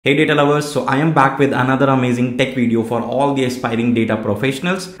Hey data lovers, so I am back with another amazing tech video for all the aspiring data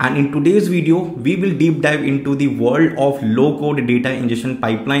professionals, and in today's video we will deep dive into the world of low code data ingestion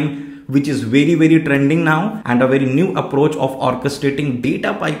pipeline, which is very trending now, and a very new approach of orchestrating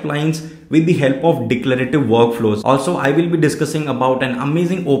data pipelines with the help of declarative workflows. Also, I will be discussing about an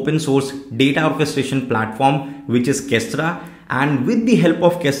amazing open source data orchestration platform which is Kestra, and with the help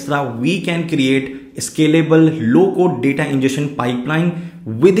of Kestra we can create a scalable low code data ingestion pipeline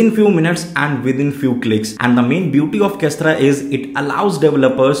within few minutes and within few clicks. And the main beauty of Kestra is it allows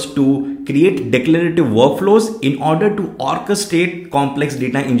developers to create declarative workflows in order to orchestrate complex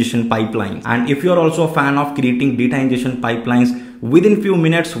data ingestion pipelines. And if you are also a fan of creating data ingestion pipelines within few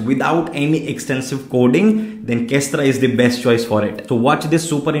minutes without any extensive coding, then Kestra is the best choice for it. So watch this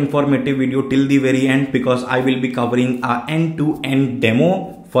super informative video till the very end, because I will be covering an end-to-end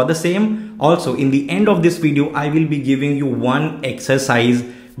demo for the same. Also, in the end of this video, I will be giving you one exercise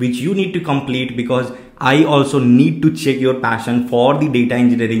which you need to complete, because I also need to check your passion for the data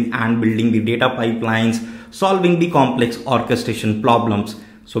engineering and building the data pipelines, solving the complex orchestration problems.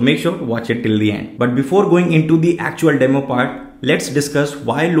 So make sure to watch it till the end. But before going into the actual demo part, let's discuss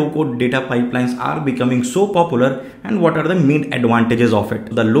why low-code data pipelines are becoming so popular and what are the main advantages of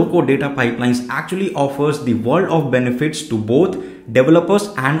it. The low-code data pipelines actually offers the world of benefits to both developers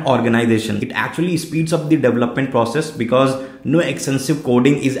and organizations. It actually speeds up the development process because no extensive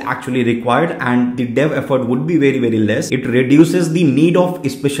coding is actually required and the dev effort would be very less. It reduces the need of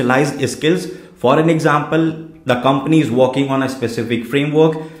specialized skills. For an example, the company is working on a specific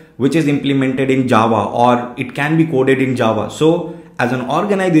framework which is implemented in Java, or it can be coded in Java. So as an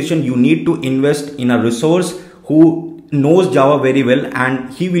organization, you need to invest in a resource who knows Java very well,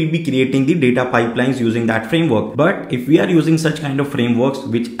 and he will be creating the data pipelines using that framework. But if we are using such kind of frameworks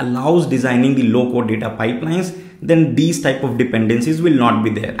which allows designing the low code data pipelines, then these type of dependencies will not be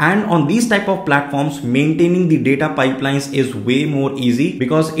there. And on these type of platforms, maintaining the data pipelines is way more easy,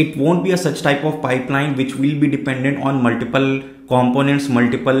 because it won't be a such type of pipeline which will be dependent on multiple components,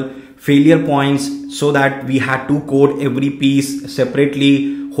 multiple failure points, so that we had to code every piece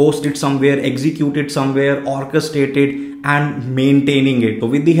separately, host it somewhere, execute it somewhere, orchestrate it, and maintaining it. So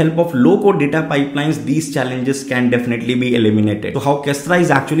with the help of low code data pipelines, these challenges can definitely be eliminated. So how Kestra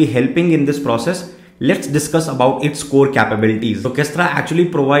is actually helping in this process? Let's discuss about its core capabilities. So Kestra actually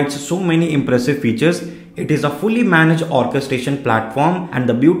provides so many impressive features. It is a fully managed orchestration platform, and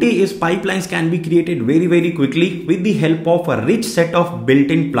the beauty is pipelines can be created very quickly with the help of a rich set of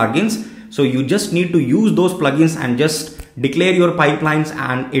built-in plugins. So you just need to use those plugins and just declare your pipelines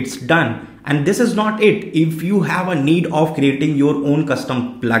and it's done. And this is not it. If you have a need of creating your own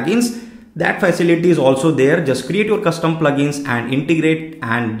custom plugins, that facility is also there. Just create your custom plugins and integrate,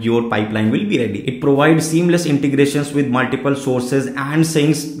 and your pipeline will be ready. It provides seamless integrations with multiple sources and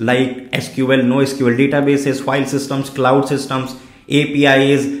things like SQL, NoSQL databases, file systems, cloud systems,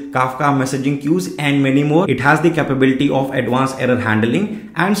 APIs, Kafka messaging queues, and many more. It has the capability of advanced error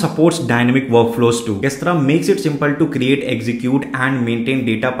handling and supports dynamic workflows too. Kestra makes it simple to create, execute, and maintain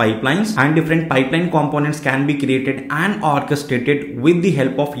data pipelines, and different pipeline components can be created and orchestrated with the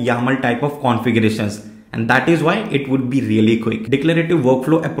help of YAML type of configurations. And that is why it would be really quick. Declarative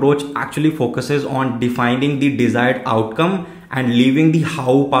workflow approach actually focuses on defining the desired outcome and leaving the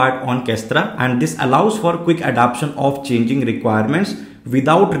how part on Kestra, and this allows for quick adoption of changing requirements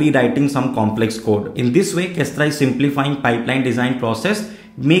without rewriting some complex code. In this way, Kestra is simplifying pipeline design process,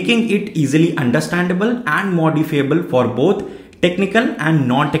 making it easily understandable and modifiable for both technical and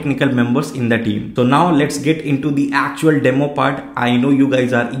non-technical members in the team. So now let's get into the actual demo part. I know you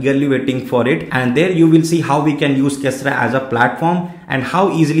guys are eagerly waiting for it, and there you will see how we can use Kestra as a platform and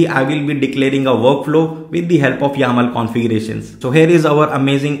how easily I will be declaring a workflow with the help of YAML configurations. So here is our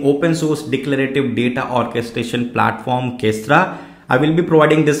amazing open source declarative data orchestration platform, Kestra. I will be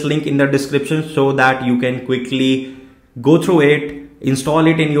providing this link in the description so that you can quickly go through it, install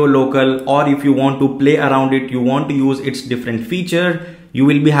it in your local, or if you want to play around it, you want to use its different feature, you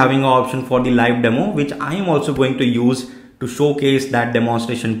will be having an option for the live demo, which I am also going to use to showcase that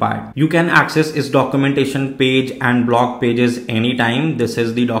demonstration part. You can access its documentation page and blog pages anytime. This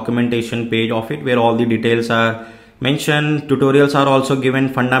is the documentation page of it, where all the details are mentioned. Tutorials are also given,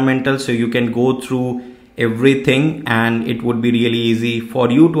 fundamentals, so you can go through everything and it would be really easy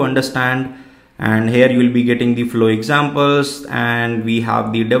for you to understand. And here you will be getting the flow examples, and we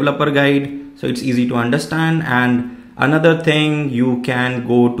have the developer guide, so it's easy to understand. And another thing, you can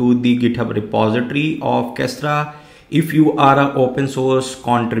go to the GitHub repository of Kestra. If you are an open source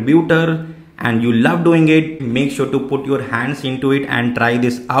contributor and you love doing it, make sure to put your hands into it and try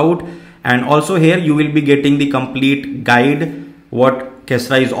this out. And also here you will be getting the complete guide what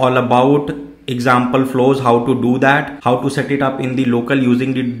Kestra is all about, example flows, how to do that, how to set it up in the local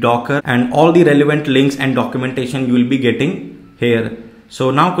using the Docker, and all the relevant links and documentation you will be getting here.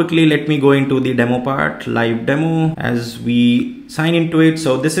 So now quickly let me go into the demo part, live demo, as we sign into it.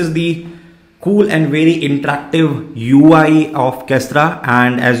 So this is the cool and very interactive UI of Kestra,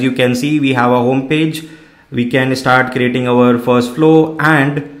 and as you can see we have a home page. We can start creating our first flow,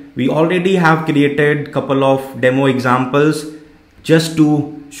 and we already have created couple of demo examples just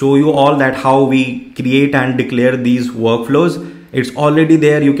to show you all that how we create and declare these workflows. It's already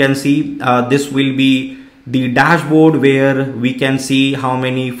there. You can see this will be the dashboard where we can see how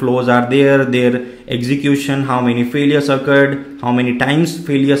many flows are there, their execution, how many failures occurred, how many times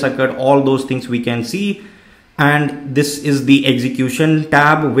failures occurred, all those things we can see. And this is the execution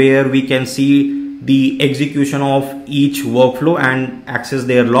tab where we can see the execution of each workflow and access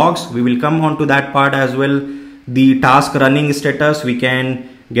their logs. We will come on to that part as well. The task running status, we can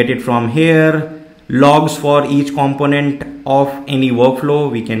get it from here. Logs for each component of any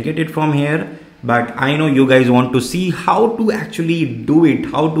workflow, we can get it from here. But I know you guys want to see how to actually do it,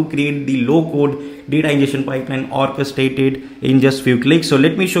 how to create the low code data ingestion pipeline orchestrated in just few clicks. So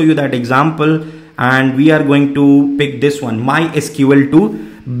let me show you that example, and we are going to pick this one, MySQL to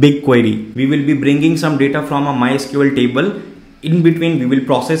BigQuery. We will be bringing some data from a MySQL table. In between we will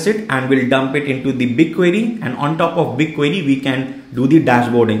process it and we'll dump it into the BigQuery, and on top of BigQuery we can do the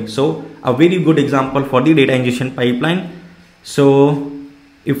dashboarding. So a very good example for the data ingestion pipeline. So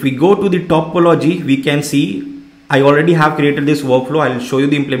if we go to the topology, we can see I already have created this workflow. I'll show you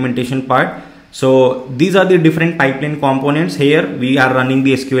the implementation part. So these are the different pipeline components. Here we are running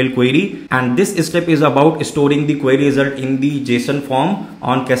the SQL query, and this step is about storing the query result in the JSON form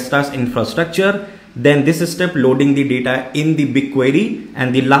on Kestra's infrastructure. Then this step loading the data in the BigQuery,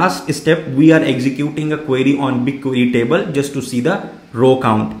 and the last step we are executing a query on BigQuery table just to see the row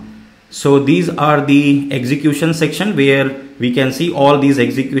count. So these are the execution section where we can see all these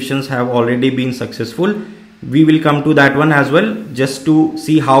executions have already been successful. We will come to that one as well just to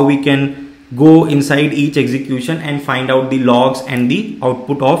see how we can go inside each execution and find out the logs and the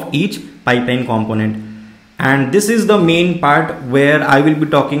output of each pipeline component. And this is the main part where I will be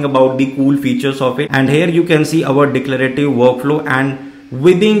talking about the cool features of it. And here you can see our declarative workflow, and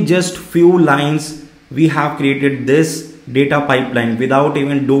within just few lines we have created this data pipeline without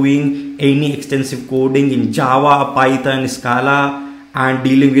even doing any extensive coding in Java, Python, Scala, and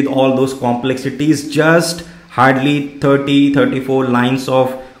dealing with all those complexities. Just hardly 34 lines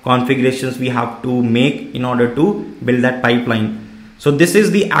of configurations we have to make in order to build that pipeline. So this is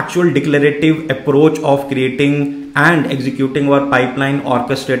the actual declarative approach of creating and executing our pipeline,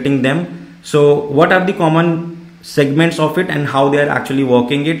 orchestrating them. So what are the common segments of it and how they are actually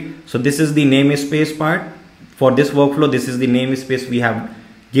working it? So this is the namespace part. For this workflow, this is the namespace we have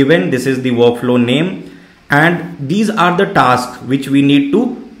given. This is the workflow name, and these are the tasks which we need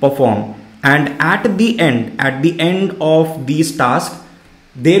to perform. And at the end of these tasks,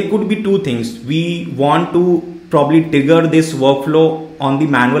 there could be two things. We want to probably trigger this workflow on the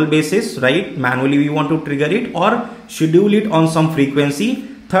manual basis, right? Manually we want to trigger it, or schedule it on some frequency.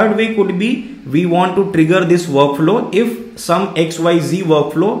 Third way could be we want to trigger this workflow if some XYZ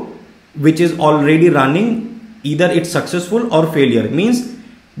workflow which is already running, either it's successful or failure, means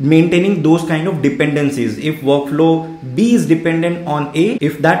maintaining those kind of dependencies. If workflow B is dependent on A,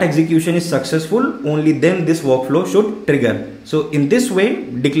 if that execution is successful, only then this workflow should trigger. So in this way,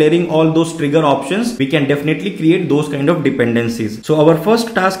 declaring all those trigger options, we can definitely create those kind of dependencies. So our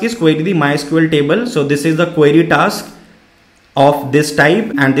first task is query the MySQL table. So this is the query task of this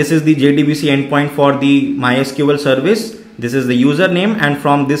type, and this is the JDBC endpoint for the MySQL service. This is the username, and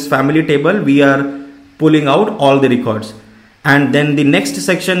from this family table we are pulling out all the records. And then the next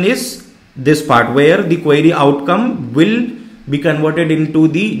section is this part where the query outcome will be converted into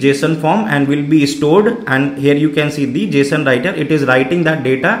the JSON form and will be stored. And here you can see the JSON writer. It is writing that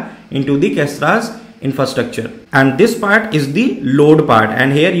data into the Kestra's infrastructure. And this part is the load part.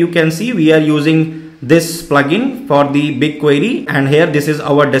 And here you can see we are using this plugin for the BigQuery, and here this is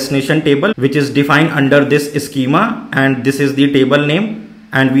our destination table which is defined under this schema, and this is the table name.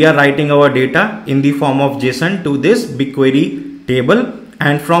 And we are writing our data in the form of JSON to this BigQuery table,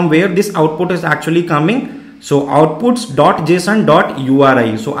 and from where this output is actually coming. So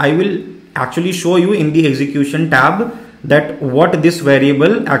outputs.json.uri. So I will actually show you in the execution tab that what this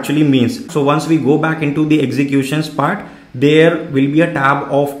variable actually means. So once we go back into the executions part, there will be a tab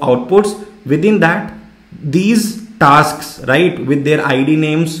of outputs. Within that, these tasks, right, with their ID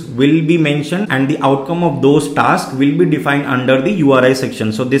names will be mentioned, and the outcome of those tasks will be defined under the URI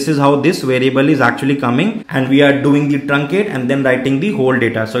section. So this is how this variable is actually coming, and we are doing the truncate and then writing the whole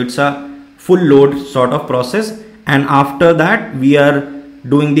data. So it's a full load sort of process, and after that we are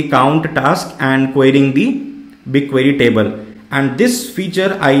doing the count task and querying the BigQuery table. And this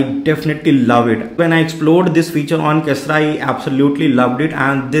feature, I definitely love it. When I explored this feature on Kestra, I absolutely loved it,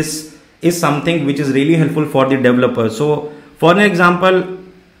 and this is something which is really helpful for the developer. So for an example,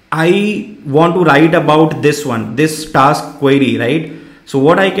 I want to write about this task query, right? So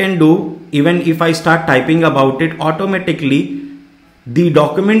what I can do, even if I start typing about it, automatically the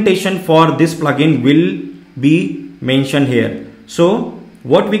documentation for this plugin will be mentioned here. So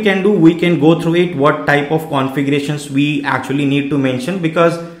what we can do, we can go through it, what type of configurations we actually need to mention,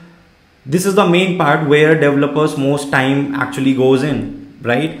 because this is the main part where developers most time actually goes in,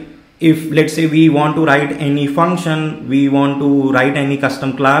 right? If let's say we want to write any function, we want to write any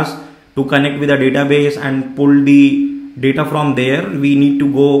custom class to connect with a database and pull the data from there, we need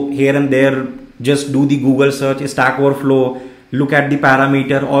to go here and there, just do the Google search, Stack Overflow, look at the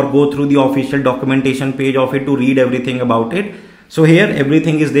parameter, or go through the official documentation page of it to read everything about it. So here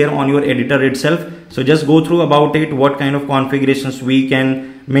everything is there on your editor itself. So just go through about it, what kind of configurations we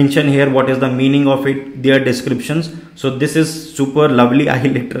can mention here, what is the meaning of it, their descriptions. So this is super lovely. I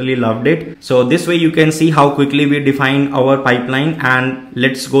literally loved it. So this way you can see how quickly we define our pipeline, and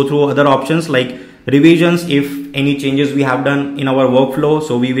let's go through other options like revisions. If any changes we have done in our workflow,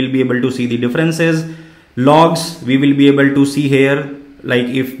 so we will be able to see the differences. Logs, we will be able to see here, like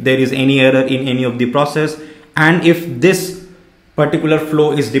if there is any error in any of the process, and if this particular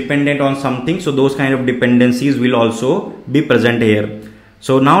flow is dependent on something, so those kind of dependencies will also be present here.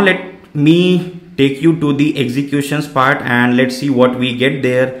 So now let me take you to the executions part, and let's see what we get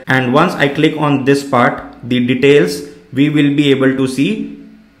there. And once I click on this part, the details, we will be able to see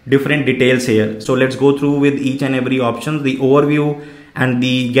different details here. So let's go through with each and every option. The overview and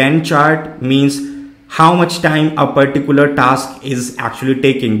the Gantt chart means how much time a particular task is actually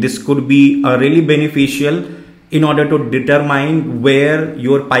taking. This could be really beneficial in order to determine where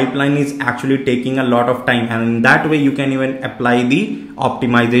your pipeline is actually taking a lot of time, and in that way you can even apply the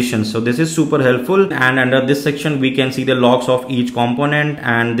optimization. So this is super helpful, and under this section we can see the logs of each component,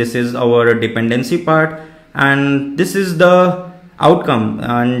 and this is our dependency part, and this is the outcome.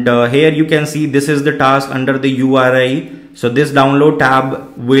 And here you can see this is the task under the URI. So this download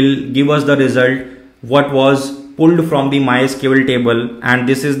tab will give us the result, what was pulled from the MySQL table, and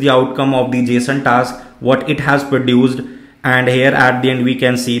this is the outcome of the JSON task, what it has produced. And here at the end we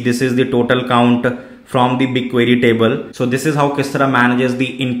can see this is the total count from the BigQuery table. So this is how Kestra manages the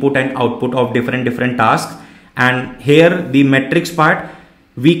input and output of different tasks. And here the metrics part,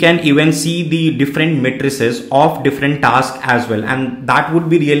 we can even see the different matrices of different tasks as well, and that would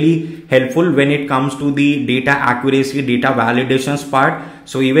be really helpful when it comes to the data accuracy, data validations part.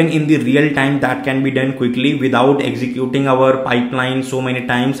 So even in the real time, that can be done quickly without executing our pipeline so many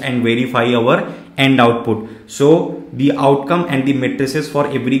times and verify our end output. So the outcome and the matrices for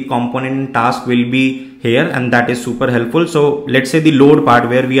every component and task will be here, and that is super helpful. So let's say the load part,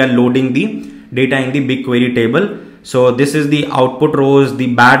 where we are loading the data in the BigQuery table. So this is the output rows,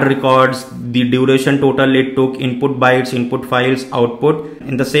 the bad records, the duration total it took, input bytes, input files, output.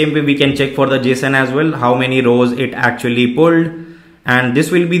 In the same way we can check for the JSON as well, how many rows it actually pulled. And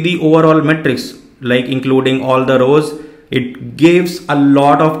this will be the overall metrics, like including all the rows. It gives a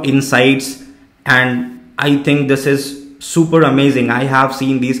lot of insights, and I think this is super amazing. I have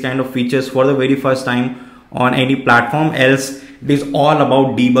seen these kind of features for the very first time on any platform else. It is all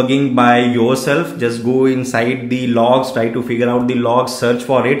about debugging by yourself. Just go inside the logs, try to figure out the logs, search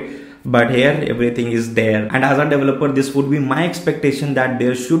for it. But here everything is there. And as a developer, this would be my expectation, that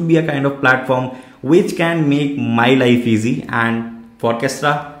there should be a kind of platform which can make my life easy. And for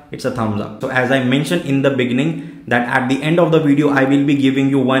Kestra, it's a thumbs up. So as I mentioned in the beginning, that at the end of the video, I will be giving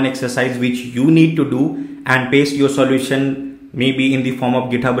you one exercise which you need to do and paste your solution maybe in the form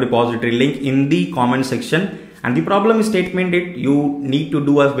of GitHub repository link in the comment section. And the problem statement, you need to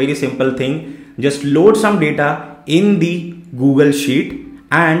do a very simple thing. Just load some data in the Google Sheet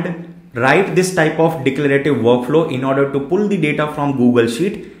and write this type of declarative workflow in order to pull the data from Google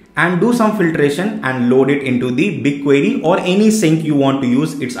Sheet and do some filtration and load it into the BigQuery or any sink you want to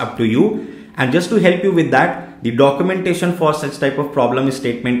use. It's up to you. And just to help you with that, the documentation for such type of problem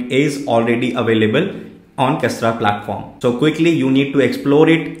statement is already available on Kestra platform. So quickly you need to explore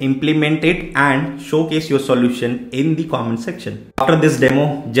it, implement it, and showcase your solution in the comment section. After this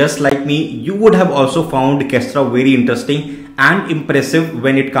demo, just like me, you would have also found Kestra very interesting and impressive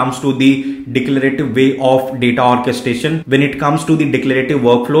when it comes to the declarative way of data orchestration, when it comes to the declarative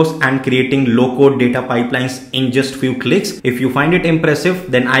workflows and creating low code data pipelines in just few clicks. If you find it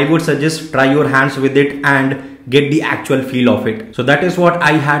impressive, then I would suggest try your hands with it and get the actual feel of it. So that is what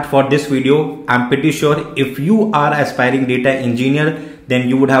I had for this video. I'm pretty sure if you are aspiring data engineer, then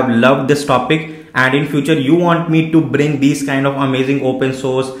you would have loved this topic, and in future you want me to bring these kind of amazing open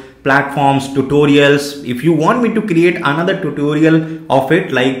source platforms, tutorials. If you want me to create another tutorial of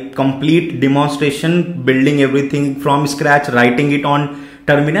it, like complete demonstration, building everything from scratch, writing it on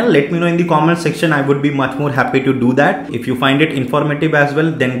terminal, let me know in the comment section. I would be much more happy to do that. If you find it informative as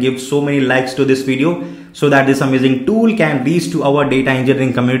well, then give so many likes to this video so that this amazing tool can reach to our data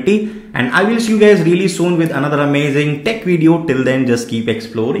engineering community. And I will see you guys really soon with another amazing tech video. Till then, just keep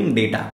exploring data.